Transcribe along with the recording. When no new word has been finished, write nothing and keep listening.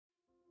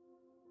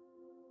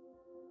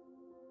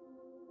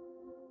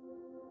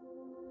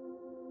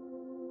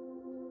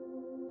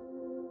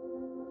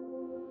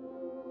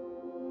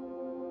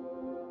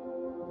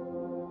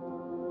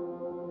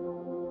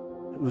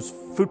was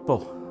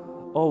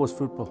football, always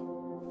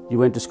football. You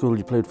went to school,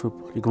 you played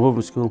football. You come home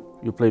from school,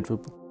 you played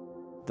football.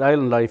 The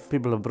island life,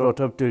 people are brought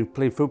up to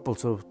play football,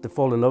 so they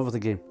fall in love with the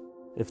game.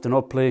 If they're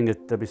not playing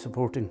it, they'll be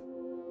supporting.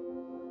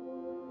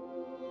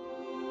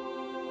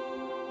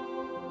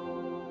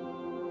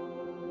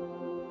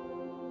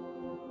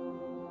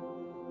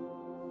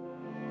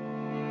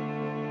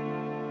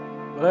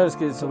 Well,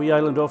 Eriskay is a wee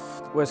island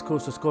off the west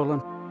coast of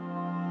Scotland.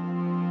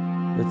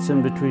 It's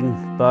in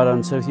between Barra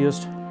and South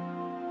East.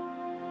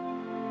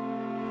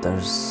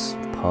 There's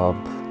a pub,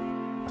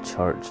 a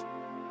church,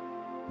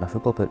 and a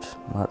football pitch.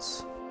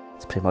 That's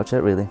pretty much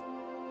it, really.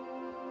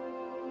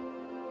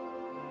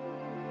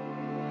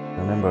 I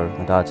remember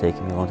my dad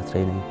taking me along to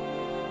training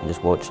and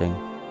just watching.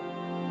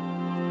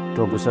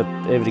 Dog was at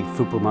every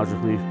football match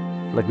with me.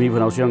 Like me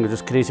when I was young, I was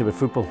just crazy about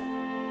football.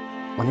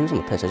 When he was on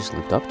the pitch, I just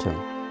looked up to him.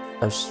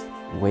 I was just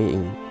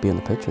waiting to be on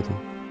the pitch with him.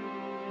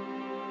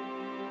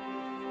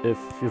 If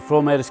you're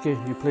from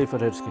Eriskay, you play for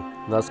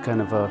Eriskay. That's kind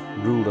of a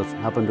rule that's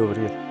happened over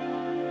here.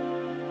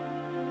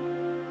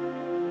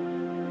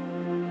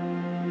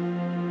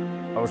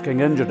 I was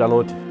getting injured a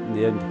lot in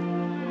the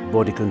end.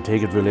 Body couldn't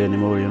take it really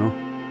anymore, you know.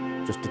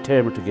 Just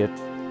determined to get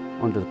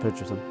onto the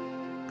pitch with him.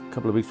 A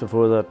couple of weeks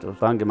before that, I was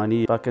banging my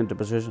knee back into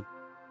position.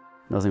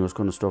 Nothing was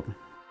going to stop me.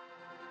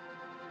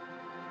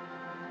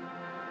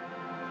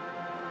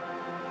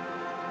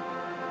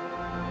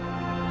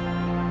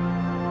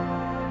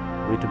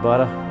 Way to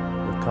Barra,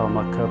 the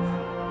Calmac Cup,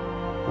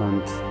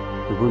 and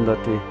we won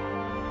that day.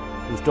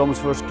 It was Dom's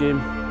first game,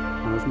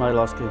 and it was my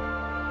last game.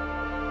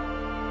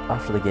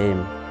 After the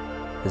game,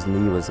 his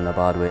knee was in a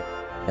bad way.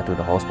 He had to go to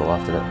the hospital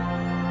after it.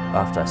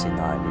 After I seen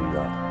that, I knew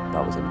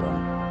that was him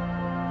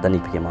done. Then he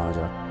became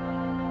manager.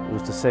 It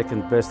was the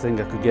second best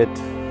thing I could get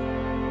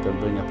than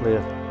bring a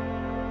player.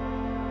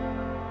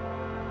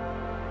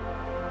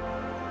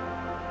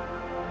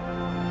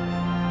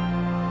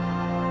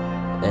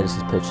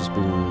 Eriskay's pitch has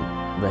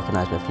been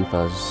recognised by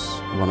FIFA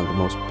as one of the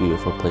most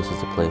beautiful places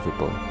to play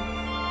football.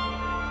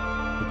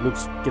 It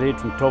looks great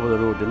from the top of the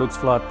road. It looks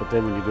flat, but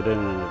then when you go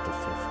down in it,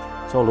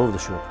 it's all over the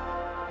shop.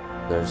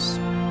 There's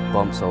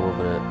bumps all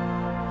over it.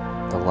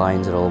 The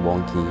lines are all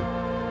wonky.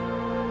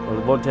 Well,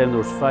 at one time there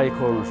was 5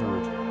 corners on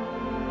it.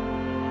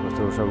 But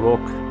there was a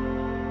rock,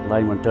 the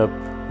line went up,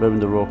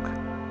 round the rock.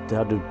 They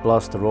had to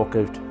blast the rock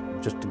out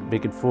just to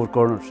make it 4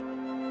 corners.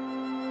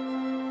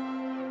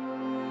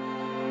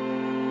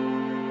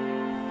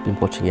 Been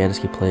watching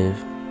Eriskay play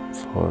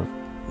for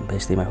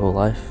basically my whole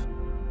life.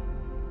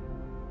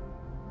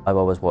 I've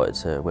always wanted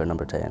to wear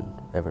number 10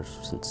 ever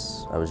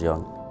since I was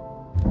young.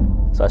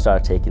 So I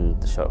started taking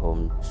the shirt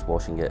home, just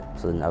washing it,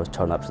 so then I was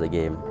turning up to the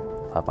game,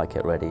 have my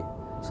kit ready,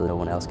 so no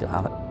one else can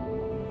have it.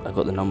 I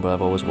got the number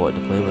I've always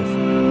wanted to play with.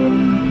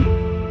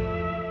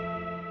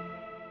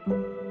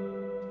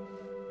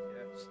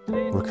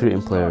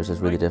 Recruiting players is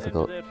really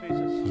difficult.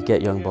 You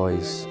get young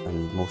boys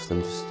and most of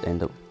them just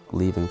end up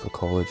leaving for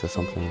college or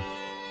something.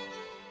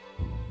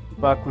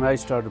 Back when I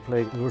started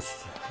playing, there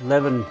was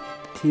 11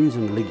 teams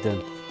in the league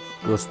then.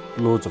 There was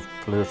loads of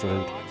players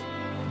around.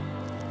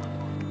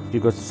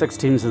 You've got 6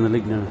 teams in the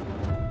league now.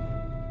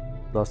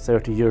 The last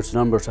 30 years,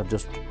 numbers have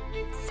just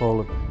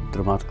fallen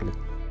dramatically.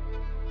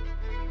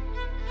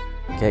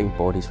 Getting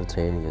bodies for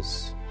training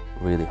is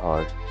really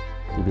hard.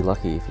 You'd be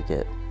lucky if you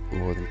get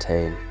more than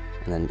 10,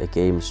 and then a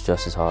game's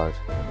just as hard.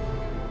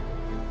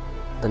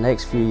 The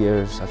next few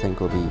years I think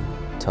will be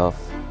tough,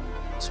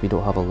 so we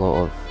don't have a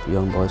lot of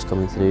young boys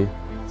coming through.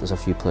 There's a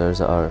few players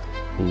that are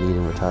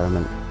needing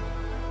retirement.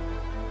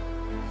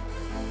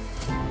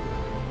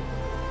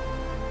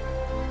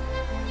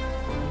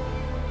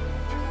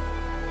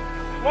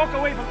 Walk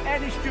away from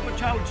any stupid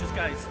challenges,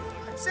 guys.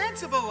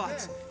 Sensible,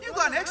 lads. You've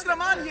got an extra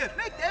man here.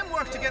 Make them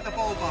work to get the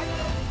ball back.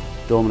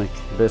 Dominic,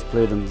 the best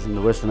player in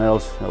the Western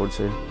Isles, I would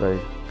say, by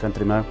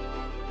country mile.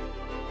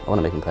 I want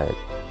to make him proud.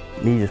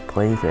 Me just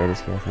playing for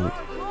Eriskay, I think,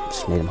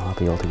 just made him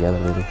happy altogether,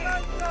 really.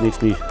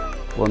 Makes me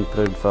one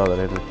proud father,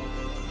 anyway.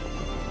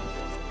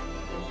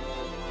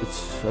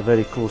 It's a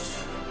very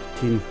close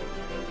team.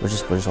 We're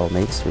just all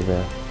mates, to be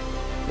fair.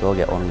 We all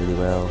get on really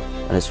well,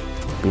 and it's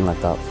been like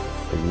that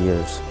for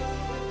years.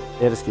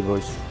 Eriskay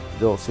boys,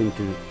 they all seem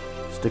to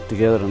stick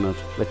together on that.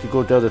 Like you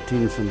go to other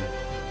teams and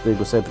they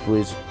go separate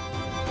ways.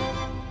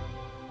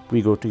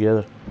 We go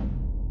together.